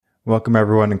Welcome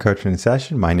everyone to Coaching in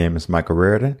Session. My name is Michael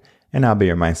Reardon, and I'll be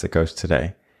your mindset coach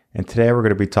today. And today we're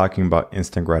going to be talking about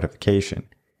instant gratification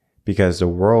because the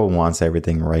world wants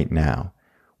everything right now.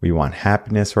 We want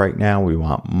happiness right now. We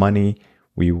want money.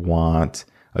 We want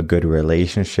a good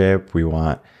relationship. We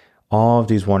want all of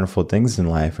these wonderful things in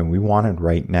life, and we want it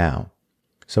right now.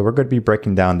 So we're going to be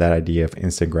breaking down that idea of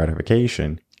instant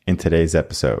gratification in today's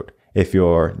episode. If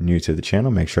you're new to the channel,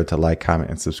 make sure to like,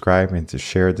 comment, and subscribe, and to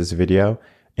share this video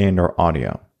and or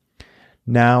audio.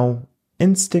 Now,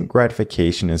 instant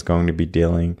gratification is going to be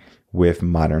dealing with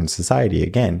modern society.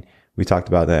 Again, we talked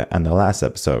about that on the last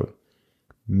episode.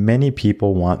 Many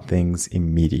people want things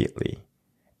immediately,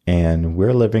 and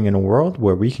we're living in a world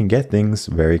where we can get things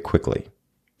very quickly.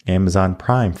 Amazon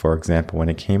Prime, for example, when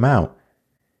it came out,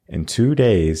 in 2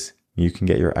 days, you can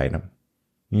get your item.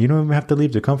 You don't even have to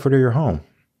leave the comfort of your home.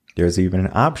 There's even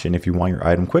an option if you want your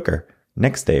item quicker,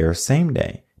 next day or same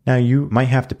day. Now, you might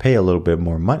have to pay a little bit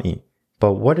more money,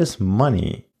 but what is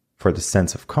money for the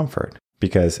sense of comfort?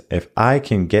 Because if I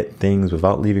can get things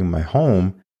without leaving my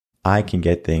home, I can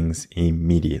get things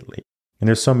immediately. And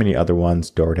there's so many other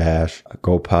ones, DoorDash,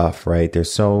 GoPuff, right?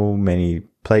 There's so many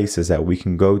places that we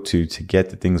can go to get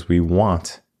the things we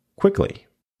want quickly.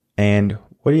 And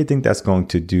what do you think that's going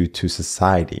to do to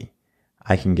society?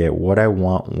 I can get what I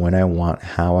want, when I want,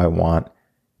 how I want,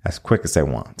 as quick as I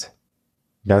want.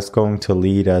 That's going to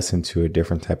lead us into a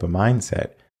different type of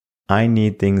mindset. I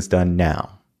need things done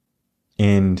now.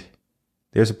 And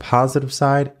there's a positive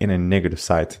side and a negative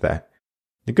side to that.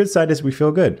 The good side is we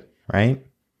feel good, right?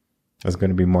 There's going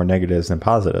to be more negatives than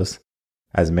positives,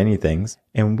 as many things.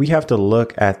 And we have to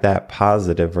look at that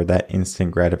positive or that instant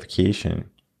gratification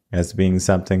as being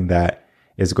something that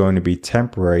is going to be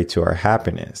temporary to our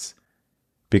happiness.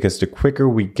 Because the quicker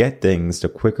we get things, the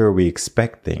quicker we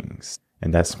expect things.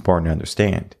 And that's important to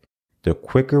understand. The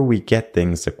quicker we get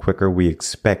things, the quicker we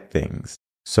expect things.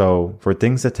 So for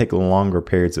things that take longer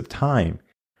periods of time,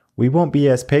 we won't be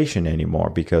as patient anymore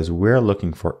because we're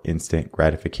looking for instant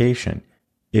gratification.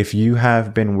 If you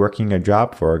have been working a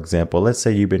job, for example, let's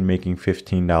say you've been making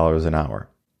 $15 an hour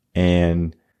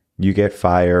and you get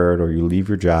fired or you leave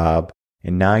your job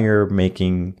and now you're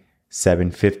making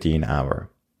 $7.50 an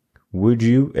hour. Would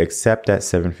you accept that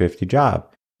 $7.50 job?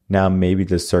 Now, maybe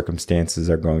the circumstances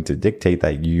are going to dictate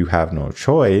that you have no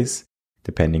choice,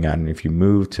 depending on if you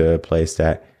move to a place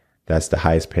that's the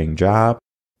highest paying job,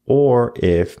 or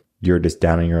if you're just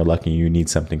down on your luck and you need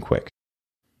something quick.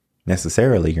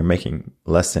 Necessarily, you're making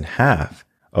less than half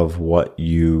of what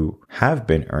you have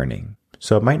been earning.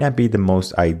 So it might not be the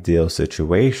most ideal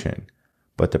situation.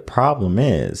 But the problem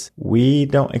is we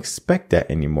don't expect that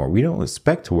anymore. We don't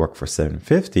expect to work for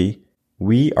 $7.50.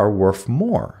 We are worth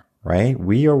more, right?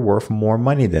 We are worth more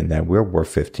money than that. We're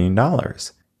worth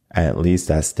 $15. At least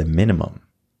that's the minimum.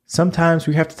 Sometimes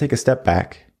we have to take a step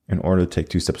back in order to take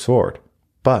 2 steps forward.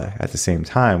 But at the same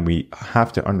time, we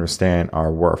have to understand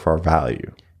our worth, our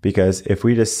value. Because if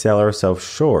we just sell ourselves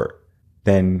short,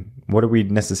 then what are we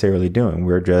necessarily doing?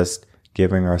 We're just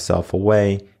giving ourselves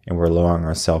away and we're lowering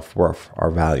our self-worth, our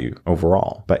value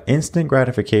overall. But instant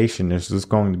gratification is just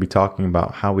going to be talking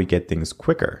about how we get things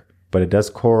quicker. But it does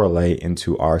correlate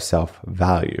into our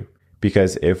self-value.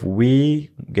 Because if we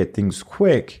get things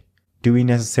quick, do we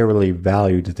necessarily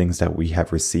value the things that we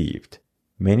have received?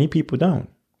 Many people don't,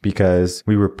 because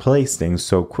we replace things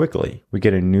so quickly. We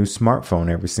get a new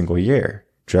smartphone every single year.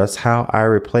 Just how I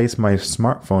replace my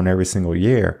smartphone every single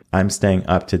year, I'm staying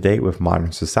up to date with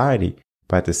modern society.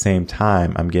 But at the same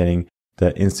time, I'm getting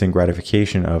the instant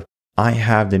gratification of, I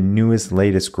have the newest,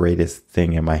 latest, greatest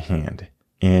thing in my hand.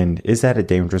 And is that a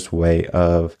dangerous way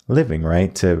of living,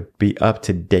 right? To be up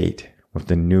to date with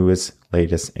the newest,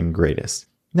 latest, and greatest?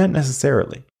 Not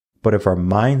necessarily. But if our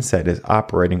mindset is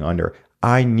operating under,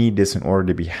 I need this in order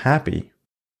to be happy,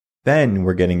 then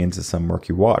we're getting into some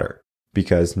murky water.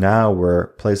 Because now we're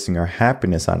placing our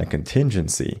happiness on a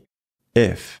contingency.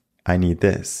 If I need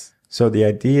this. So the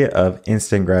idea of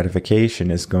instant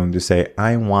gratification is going to say,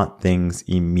 I want things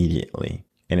immediately.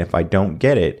 And if I don't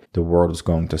get it, the world is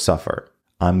going to suffer.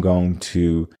 I'm going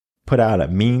to put out a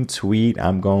mean tweet.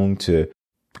 I'm going to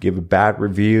give a bad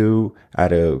review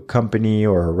at a company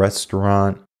or a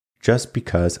restaurant just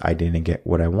because I didn't get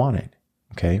what I wanted.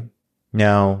 Okay.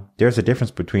 Now, there's a difference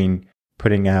between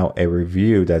putting out a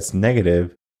review that's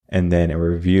negative and then a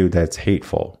review that's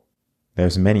hateful.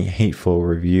 There's many hateful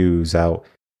reviews out.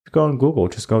 If you go on Google,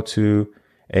 just go to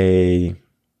a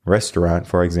restaurant,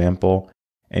 for example,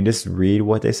 and just read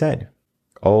what they said.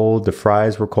 Oh, the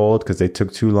fries were cold because they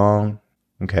took too long.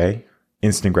 Okay.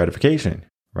 Instant gratification,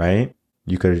 right?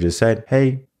 You could have just said,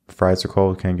 hey, fries are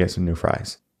cold. Can I get some new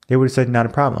fries? They would have said, not a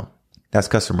problem. That's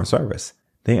customer service.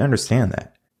 They understand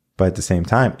that. But at the same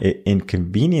time, it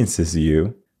inconveniences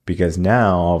you because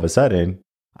now all of a sudden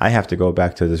I have to go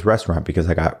back to this restaurant because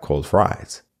I got cold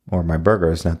fries or my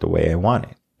burger is not the way I want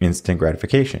it. Instant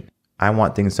gratification. I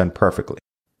want things done perfectly.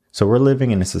 So we're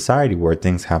living in a society where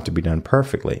things have to be done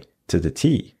perfectly to the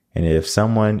T. And if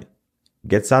someone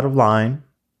gets out of line,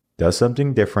 does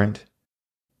something different,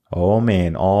 oh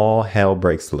man, all hell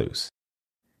breaks loose.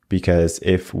 Because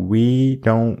if we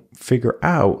don't figure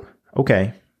out,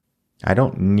 okay, I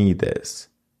don't need this,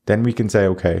 then we can say,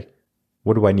 okay,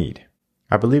 what do I need?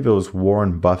 I believe it was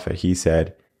Warren Buffett. He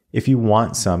said, if you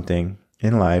want something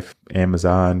in life,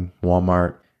 Amazon,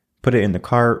 Walmart, put it in the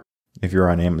cart. If you're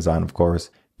on Amazon, of course,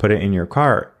 put it in your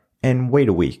cart and wait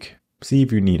a week. See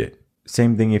if you need it.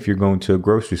 Same thing if you're going to a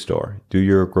grocery store. Do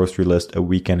your grocery list a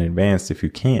week in advance if you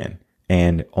can.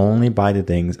 And only buy the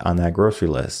things on that grocery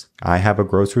list. I have a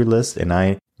grocery list and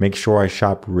I make sure I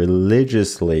shop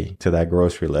religiously to that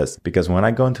grocery list. Because when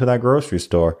I go into that grocery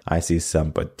store, I see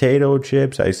some potato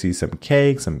chips, I see some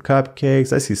cakes, some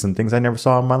cupcakes, I see some things I never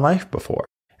saw in my life before.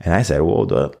 And I said, well,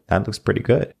 that looks pretty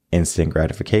good. Instant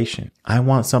gratification. I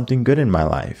want something good in my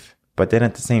life. But then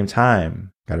at the same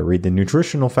time, got to read the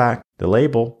nutritional fact, the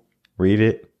label, read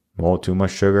it. Well, too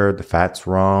much sugar, the fat's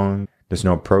wrong, there's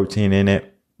no protein in it.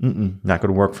 Not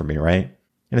going to work for me, right?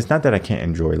 And it's not that I can't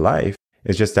enjoy life.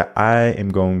 It's just that I am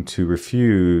going to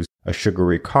refuse a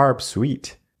sugary carb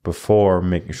sweet before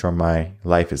making sure my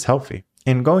life is healthy.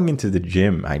 And going into the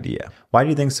gym idea, why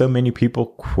do you think so many people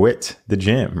quit the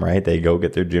gym, right? They go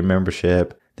get their gym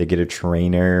membership, they get a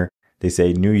trainer, they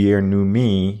say new year, new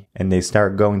me, and they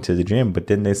start going to the gym. But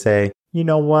then they say, you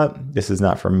know what? This is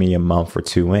not for me a month or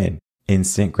two in.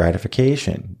 Instant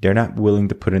gratification. They're not willing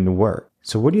to put in the work.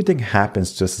 So what do you think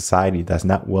happens to a society that's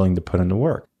not willing to put in the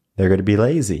work? They're going to be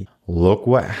lazy. Look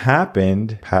what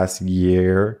happened past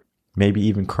year, maybe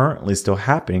even currently still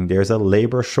happening. There's a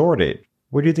labor shortage.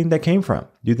 Where do you think that came from?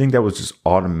 Do you think that was just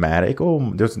automatic?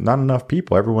 Oh, there's not enough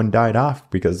people. Everyone died off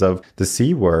because of the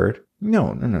C word.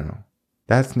 No.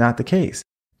 That's not the case.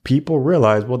 People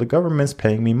realize, well, the government's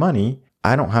paying me money.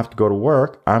 I don't have to go to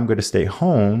work. I'm going to stay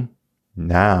home.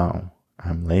 Now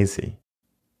I'm lazy.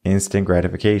 Instant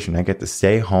gratification. I get to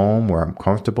stay home where I'm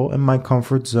comfortable in my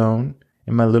comfort zone,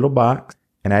 in my little box,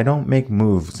 and I don't make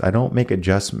moves. I don't make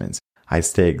adjustments. I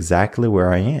stay exactly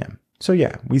where I am. So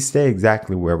yeah, we stay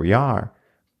exactly where we are,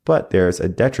 but there's a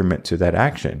detriment to that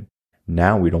action.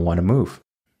 Now we don't want to move.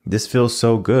 This feels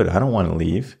so good. I don't want to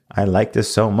leave. I like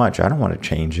this so much. I don't want to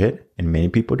change it. And many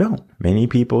people don't. Many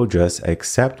people just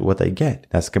accept what they get.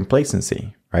 That's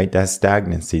complacency, right? That's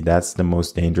stagnancy. That's the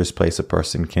most dangerous place a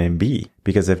person can be.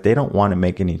 Because if they don't want to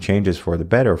make any changes for the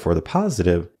better, for the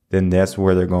positive, then that's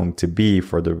where they're going to be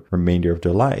for the remainder of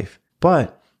their life.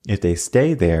 But if they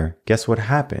stay there, guess what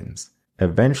happens?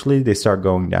 Eventually they start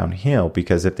going downhill,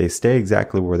 because if they stay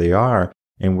exactly where they are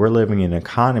and we're living in an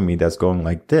economy that's going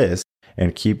like this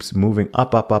and keeps moving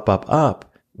up,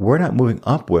 we're not moving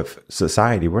up with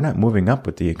society. We're not moving up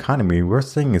with the economy. We're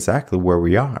staying exactly where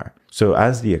we are. So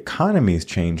as the economy is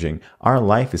changing, our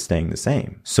life is staying the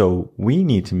same. So we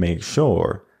need to make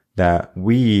sure that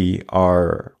we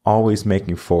are always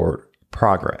making forward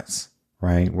progress,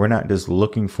 right? We're not just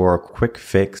looking for a quick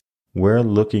fix. We're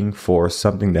looking for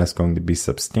something that's going to be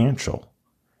substantial.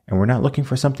 And we're not looking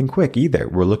for something quick either.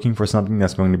 We're looking for something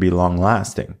that's going to be long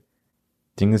lasting.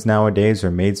 Things nowadays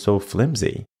are made so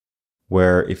flimsy,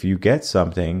 where if you get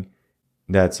something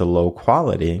that's a low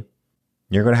quality,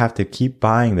 you're going to have to keep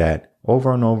buying that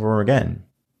over and over again.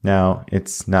 Now,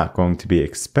 it's not going to be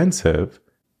expensive,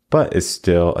 but it's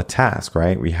still a task,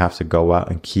 right? We have to go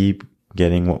out and keep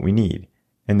getting what we need.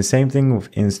 And the same thing with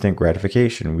instant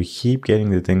gratification. We keep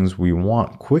getting the things we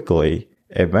want quickly.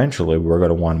 Eventually, we're going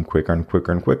to want them quicker and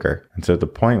quicker and quicker. And to the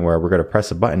point where we're going to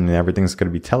press a button and everything's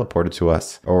going to be teleported to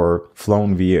us or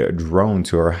flown via a drone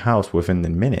to our house within the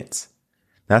minutes.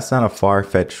 That's not a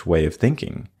far-fetched way of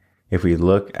thinking if we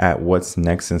look at what's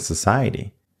next in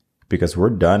society. Because we're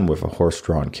done with a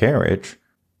horse-drawn carriage.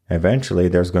 Eventually,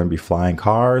 there's going to be flying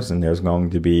cars and there's going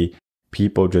to be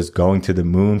people just going to the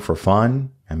moon for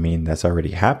fun. I mean, that's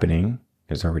already happening.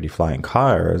 There's already flying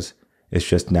cars. It's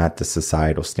just not the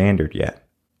societal standard yet.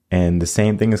 And the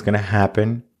same thing is going to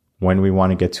happen when we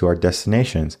want to get to our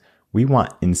destinations. We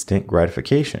want instant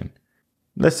gratification.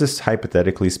 Let's just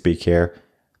hypothetically speak here.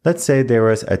 Let's say there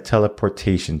was a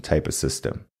teleportation type of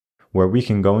system where we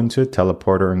can go into a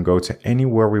teleporter and go to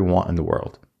anywhere we want in the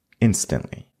world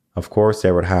instantly. Of course,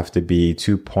 there would have to be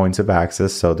 2 points of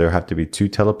access. So there have to be 2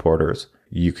 teleporters.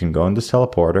 You can go in this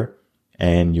teleporter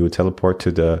and you would teleport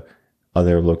to the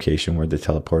other location where the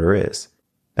teleporter is.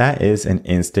 That is an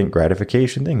instant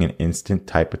gratification thing, an instant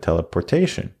type of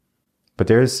teleportation. But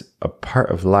there's a part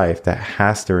of life that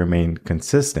has to remain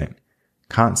consistent,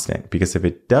 constant, because if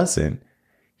it doesn't,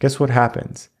 guess what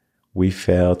happens? We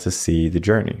fail to see the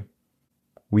journey.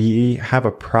 We have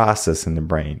a process in the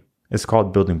brain. It's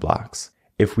called building blocks.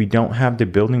 If we don't have the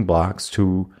building blocks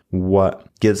to what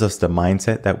gives us the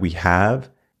mindset that we have,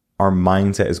 our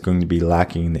mindset is going to be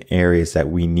lacking in the areas that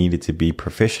we needed to be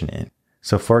proficient in.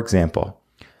 So for example,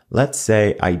 let's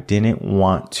say I didn't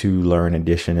want to learn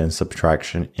addition and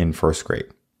subtraction in first grade.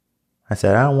 I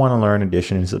said, I don't want to learn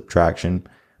addition and subtraction.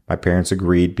 My parents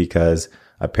agreed because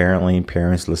apparently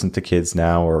parents listen to kids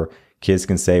now, or kids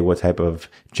can say what type of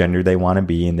gender they want to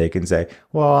be. And they can say,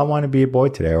 well, I want to be a boy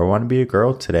today, or I want to be a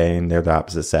girl today. And they're the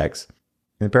opposite sex.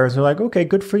 And the parents are like, okay,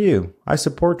 good for you. I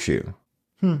support you.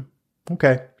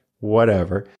 Okay,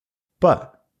 whatever.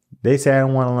 But they say, I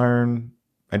don't want to learn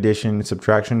addition and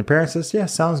subtraction. The parent says, yeah,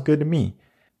 sounds good to me.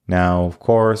 Now, of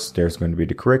course, there's going to be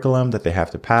the curriculum that they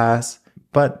have to pass,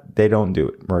 but they don't do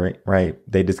it, right?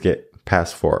 They just get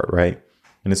passed forward, right?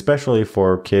 And especially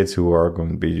for kids who are going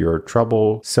to be your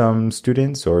troublesome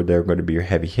students, or they're going to be your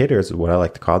heavy hitters, is what I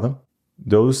like to call them.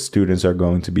 Those students are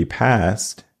going to be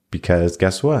passed because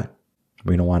guess what?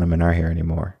 We don't want them in our hair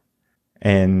anymore.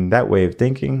 And that way of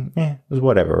thinking, is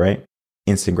whatever, right?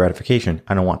 Instant gratification.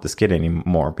 I don't want this kid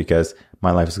anymore because my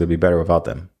life is going to be better without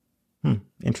them.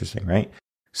 Interesting, right?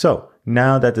 So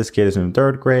now that this kid is in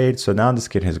third grade, so now this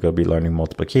kid is going to be learning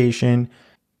multiplication,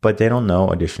 but they don't know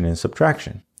addition and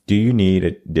subtraction. Do you need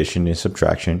addition and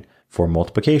subtraction for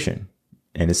multiplication?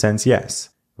 In a sense, yes,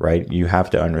 right? You have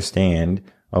to understand,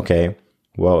 okay,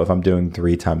 well, if I'm doing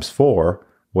 3 times 4,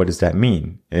 what does that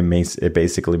mean? It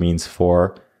basically means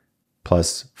 4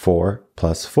 plus 4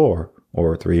 plus 4,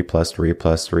 or 3 plus 3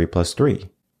 plus 3 plus 3.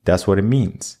 That's what it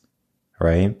means,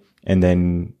 right? And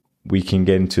then we can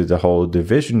get into the whole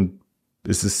division.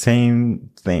 It's the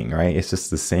same thing, right? It's just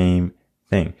the same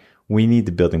thing. We need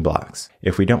the building blocks.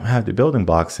 If we don't have the building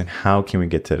blocks, then how can we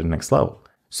get to the next level?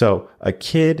 So a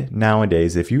kid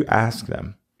nowadays, if you ask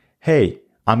them, hey,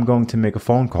 I'm going to make a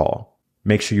phone call,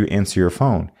 make sure you answer your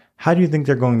phone. How do you think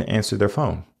they're going to answer their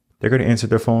phone? They're going to answer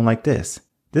their phone like this.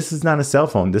 This is not a cell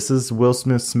phone. This is Will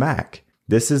Smith's smack.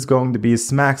 This is going to be a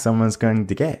smack someone's going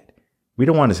to get. We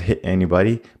don't want to hit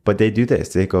anybody, but they do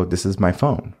this. They go, this is my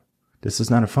phone. This is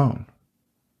not a phone.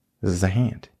 This is a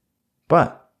hand.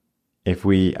 But if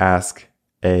we ask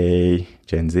a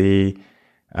Gen Z,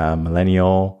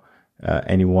 millennial,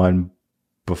 anyone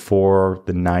before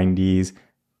the 90s,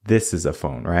 this is a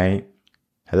phone, right?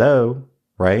 Hello,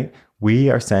 right?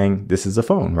 We are saying this is a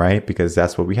phone, right? Because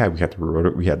that's what we had. We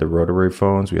had the rotary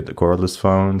phones. We had the cordless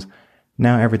phones.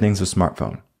 Now everything's a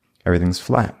smartphone. Everything's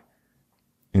flat.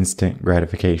 Instant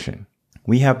gratification.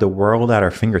 We have the world at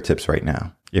our fingertips right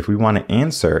now. If we want to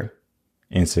answer,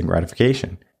 instant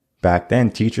gratification. Back then,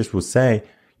 teachers would say,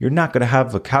 you're not going to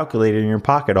have a calculator in your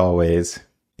pocket always.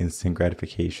 Instant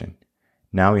gratification.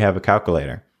 Now we have a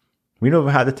calculator. We don't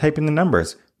even have to type in the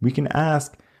numbers. We can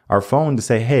ask our phone to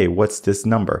say, hey, what's this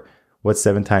number? What's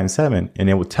 7 times 7? And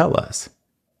it will tell us.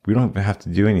 We don't even have to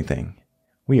do anything.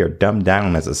 We are dumbed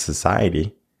down as a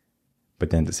society. But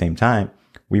then at the same time,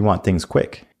 we want things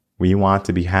quick. We want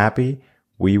to be happy.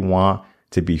 We want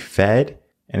to be fed.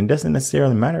 And it doesn't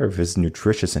necessarily matter if it's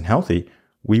nutritious and healthy.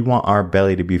 We want our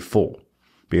belly to be full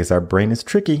because our brain is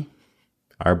tricky.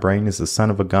 Our brain is the son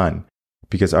of a gun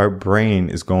because our brain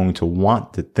is going to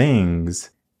want the things,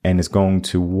 and it's going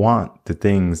to want the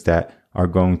things that are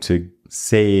going to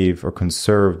save or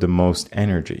conserve the most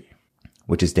energy,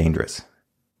 which is dangerous,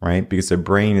 right? Because the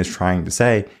brain is trying to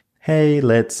say, hey,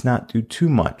 let's not do too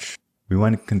much. We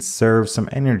want to conserve some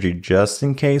energy just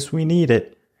in case we need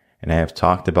it. And I have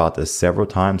talked about this several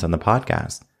times on the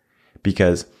podcast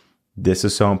because this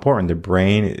is so important. The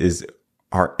brain is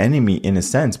our enemy in a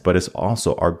sense, but it's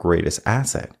also our greatest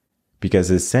asset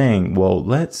because it's saying, well,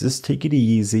 let's just take it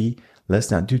easy.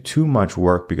 Let's not do too much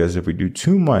work, because if we do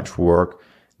too much work,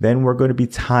 then we're going to be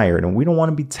tired, and we don't want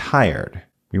to be tired.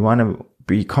 We want to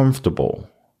be comfortable,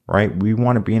 right? We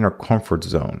want to be in our comfort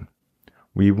zone.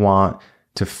 We want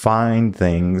to find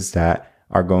things that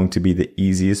are going to be the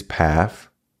easiest path,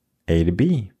 A to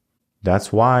B.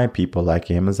 That's why people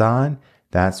like Amazon.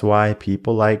 That's why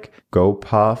people like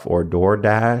GoPuff or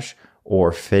DoorDash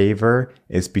or Favor,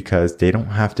 is because they don't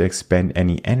have to expend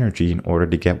any energy in order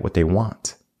to get what they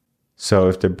want. So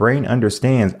if the brain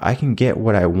understands I can get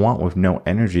what I want with no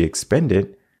energy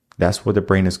expended, that's what the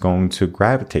brain is going to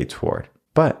gravitate toward.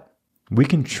 But we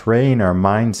can train our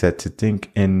mindset to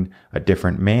think in a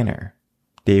different manner.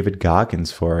 David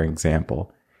Goggins, for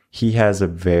example, he has a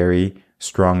very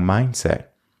strong mindset.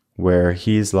 where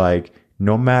he's like,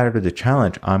 no matter the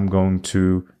challenge, I'm going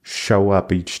to show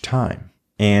up each time.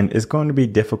 And it's going to be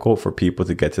difficult for people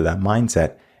to get to that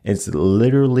mindset. It's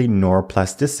literally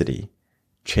neuroplasticity,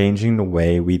 changing the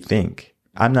way we think.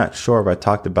 I'm not sure if I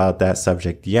talked about that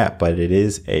subject yet, but it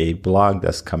is a blog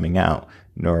that's coming out,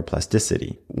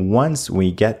 neuroplasticity. Once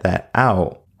we get that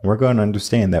out, we're going to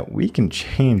understand that we can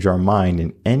change our mind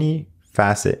in any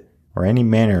facet or any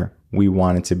manner we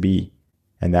want it to be.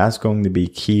 And that's going to be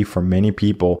key for many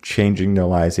people, changing their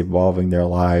lives, evolving their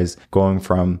lives, going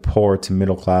from poor to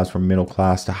middle class, from middle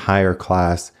class to higher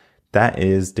class. That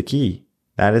is the key.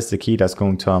 That is the key that's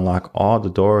going to unlock all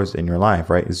the doors in your life,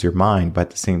 right? Is your mind. But at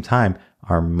the same time,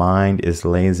 our mind is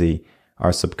lazy.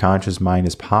 Our subconscious mind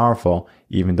is powerful,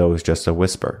 even though it's just a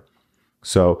whisper.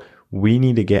 So we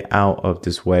need to get out of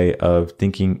this way of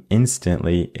thinking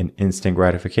instantly in instant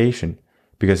gratification,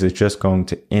 because it's just going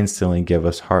to instantly give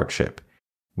us hardship.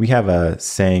 We have a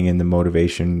saying in the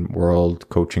motivation world,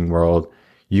 coaching world,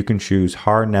 you can choose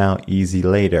hard now, easy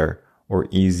later, or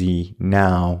easy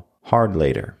now, hard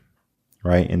later,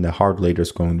 right? And the hard later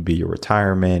is going to be your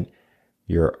retirement,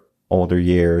 your older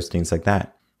years, things like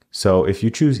that. So if you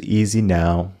choose easy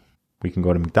now, we can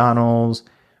go to McDonald's,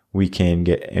 we can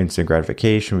get instant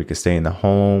gratification, we can stay in the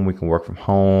home, we can work from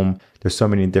home. There's so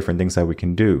many different things that we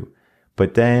can do.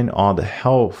 But then all the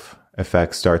health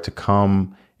effects start to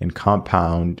come and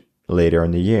compound later in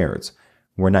the years.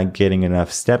 We're not getting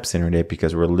enough steps in our day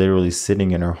because we're literally sitting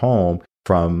in our home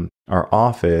from our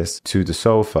office to the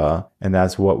sofa. And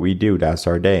that's what we do. That's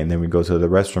our day. And then we go to the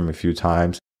restroom a few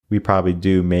times. We probably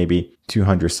do maybe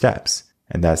 200 steps.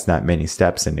 And that's not many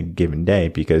steps in a given day,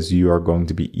 because you are going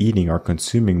to be eating or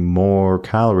consuming more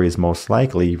calories, most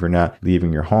likely, if you're not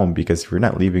leaving your home. Because if you're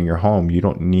not leaving your home, you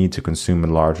don't need to consume a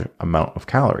large amount of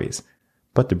calories.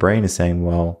 But the brain is saying,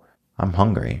 well, I'm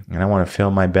hungry and I want to fill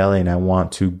my belly and I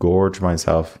want to gorge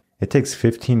myself. It takes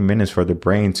 15 minutes for the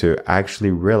brain to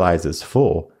actually realize it's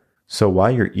full. So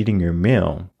while you're eating your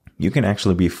meal, you can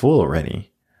actually be full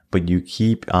already, but you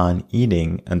keep on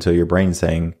eating until your brain's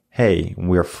saying, hey,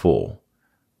 we're full,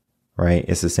 right?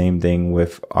 It's the same thing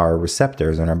with our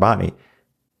receptors in our body.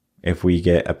 If we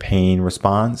get a pain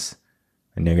response,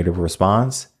 a negative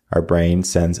response, our brain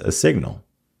sends a signal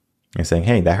and saying,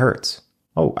 hey, that hurts.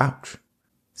 Oh, ouch.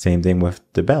 Same thing with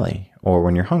the belly, or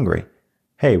when you're hungry.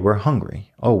 Hey, we're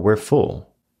hungry. Oh, we're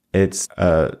full. It's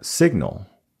a signal,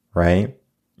 right?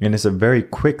 And it's a very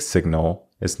quick signal.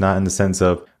 It's not in the sense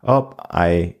of, oh,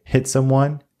 I hit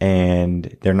someone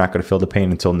and they're not going to feel the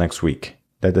pain until next week.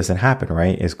 That doesn't happen,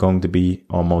 right? It's going to be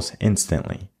almost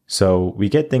instantly. So we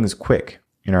get things quick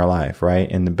in our life, right?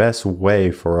 And the best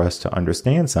way for us to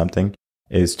understand something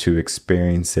is to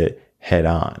experience it head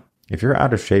on. If you're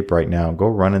out of shape right now, go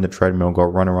run in the treadmill, go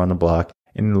run around the block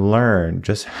and learn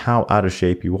just how out of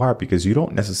shape you are, because you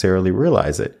don't necessarily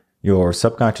realize it. Your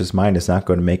subconscious mind is not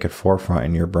going to make it forefront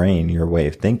in your brain, your way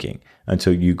of thinking,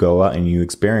 until you go out and you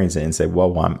experience it and say,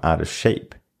 well, I'm out of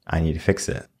shape. I need to fix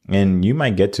it. And you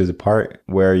might get to the part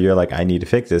where you're like, I need to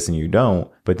fix this, and you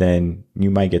don't. But then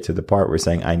you might get to the part where you're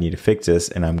saying, I need to fix this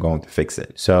and I'm going to fix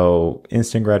it. So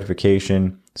instant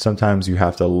gratification, sometimes you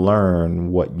have to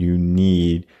learn what you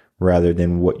need rather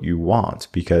than what you want,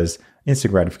 because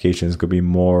instant gratification is going to be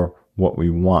more what we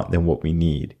want than what we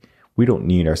need. We don't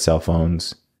need our cell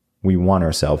phones. We want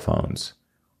our cell phones.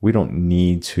 We don't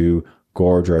need to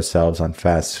gorge ourselves on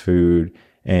fast food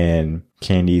and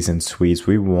candies and sweets.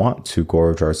 We want to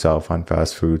gorge ourselves on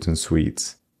fast foods and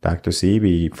sweets. Dr.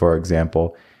 Sebi, for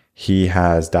example, he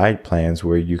has diet plans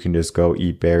where you can just go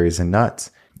eat berries and nuts,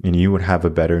 and you would have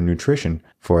a better nutrition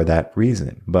for that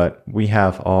reason. But we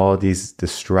have all these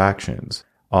distractions,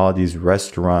 all these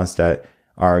restaurants that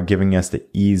are giving us the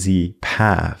easy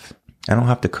path. I don't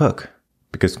have to cook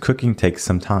because cooking takes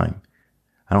some time.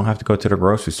 I don't have to go to the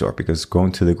grocery store because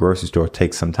going to the grocery store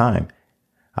takes some time.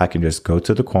 I can just go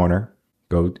to the corner,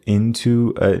 go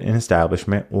into an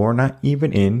establishment, or not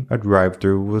even in a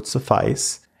drive-through would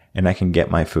suffice, and I can get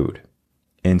my food.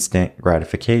 Instant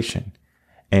gratification.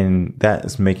 And that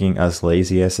is making us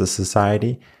lazy as a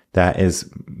society. That is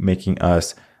making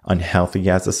us unhealthy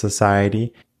as a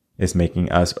society. It's making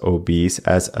us obese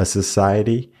as a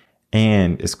society.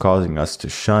 And it's causing us to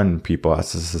shun people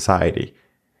as a society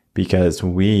because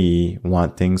we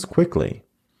want things quickly.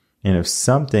 And if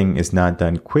something is not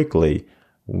done quickly,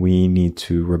 we need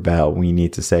to rebel. We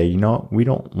need to say, you know, we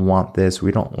don't want this.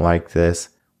 We don't like this.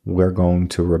 We're going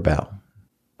to rebel.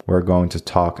 We're going to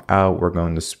talk out. We're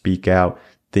going to speak out.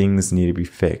 Things need to be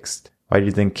fixed. Why do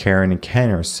you think Karen and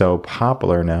Ken are so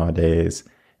popular nowadays?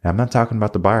 And I'm not talking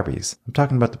about the Barbies. I'm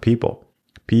talking about the people.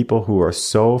 People who are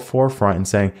so forefront and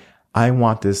saying, I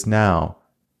want this now.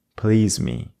 please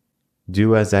me,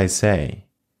 do as I say,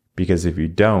 because if you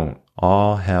don't,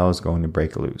 all hell's going to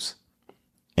break loose.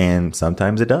 And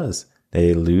sometimes it does.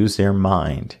 They lose their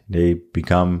mind. They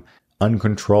become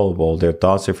uncontrollable. Their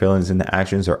thoughts, their feelings, and their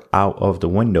actions are out of the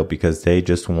window because they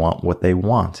just want what they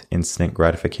want. Instant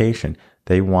gratification.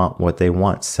 They want what they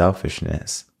want.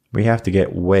 Selfishness. We have to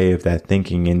get way of that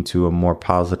thinking into a more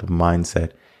positive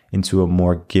mindset, into a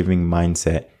more giving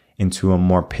mindset, into a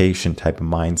more patient type of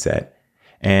mindset.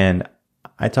 And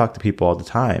I talk to people all the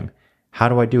time. How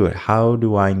do I do it? How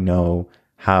do I know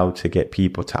how to get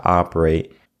people to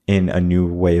operate in a new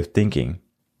way of thinking?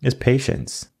 It's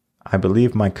patience. I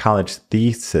believe my college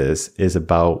thesis is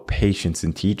about patience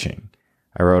in teaching.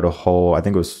 I wrote I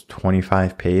think it was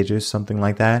 25 pages, something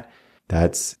like that.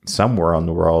 That's somewhere on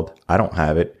the world. I don't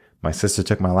have it. My sister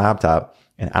took my laptop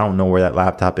and I don't know where that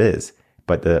laptop is,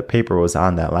 but the paper was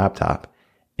on that laptop.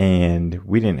 And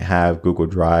we didn't have Google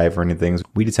Drive or anything.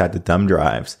 We just had the thumb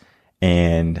drives.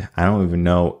 And I don't even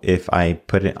know if I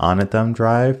put it on a thumb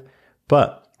drive.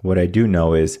 But what I do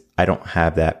know is I don't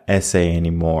have that essay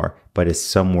anymore, but it's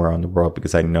somewhere on the world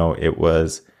because I know it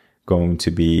was going to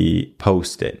be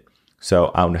posted. So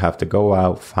I would have to go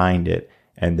out, find it,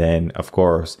 and then, of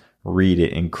course, read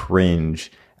it and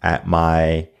cringe at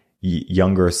my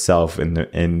younger self in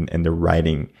the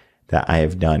writing that I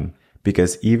have done.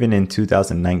 Because even in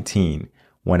 2019,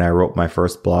 when I wrote my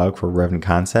first blog for Revenant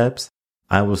Concepts,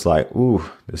 I was like, ooh,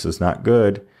 this is not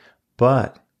good.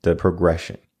 But the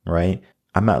progression, right?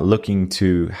 I'm not looking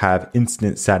to have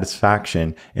instant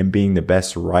satisfaction in being the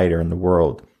best writer in the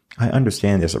world. I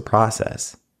understand there's a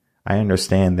process. I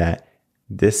understand that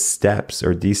these steps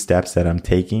that I'm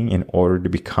taking in order to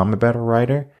become a better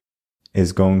writer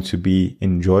is going to be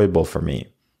enjoyable for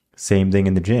me. Same thing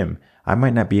in the gym. I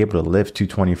might not be able to lift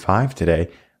 225 today,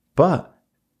 but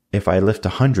if I lift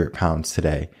 100 pounds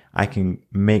today, I can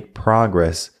make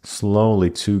progress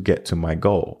slowly to get to my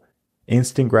goal.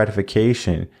 Instant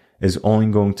gratification is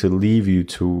only going to leave you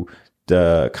to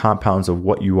the compounds of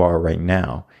what you are right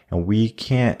now. And we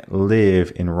can't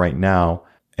live in right now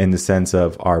in the sense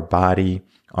of our body,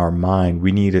 our mind.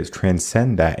 We need to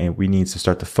transcend that, and we need to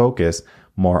start to focus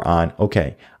more on,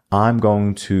 okay, I'm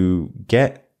going to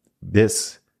get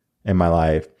this in my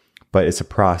life, but it's a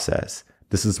process.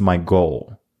 This is my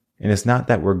goal. And it's not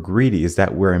that we're greedy, it's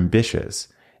that we're ambitious.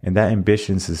 And that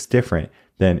ambition is different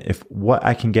than if what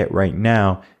I can get right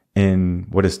now and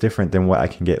what is different than what I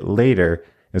can get later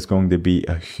is going to be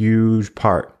a huge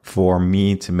part for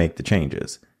me to make the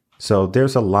changes. So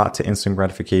there's a lot to instant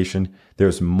gratification.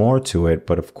 There's more to it.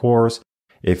 But of course,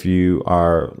 if you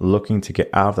are looking to get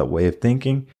out of that way of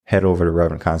thinking, head over to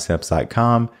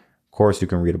revenantconcepts.com. Of course, you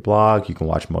can read a blog, you can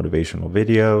watch motivational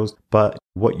videos, but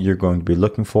what you're going to be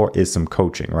looking for is some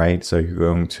coaching, right? So you're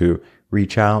going to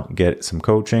reach out, get some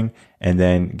coaching, and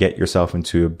then get yourself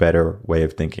into a better way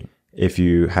of thinking. If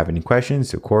you have any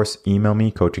questions, of course, email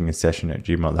me,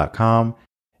 coachinginsession@gmail.com.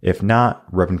 If not,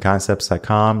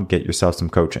 revenantconcepts.com, get yourself some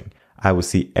coaching. I will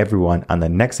see everyone on the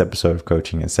next episode of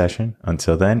Coaching in Session.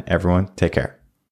 Until then, everyone, take care.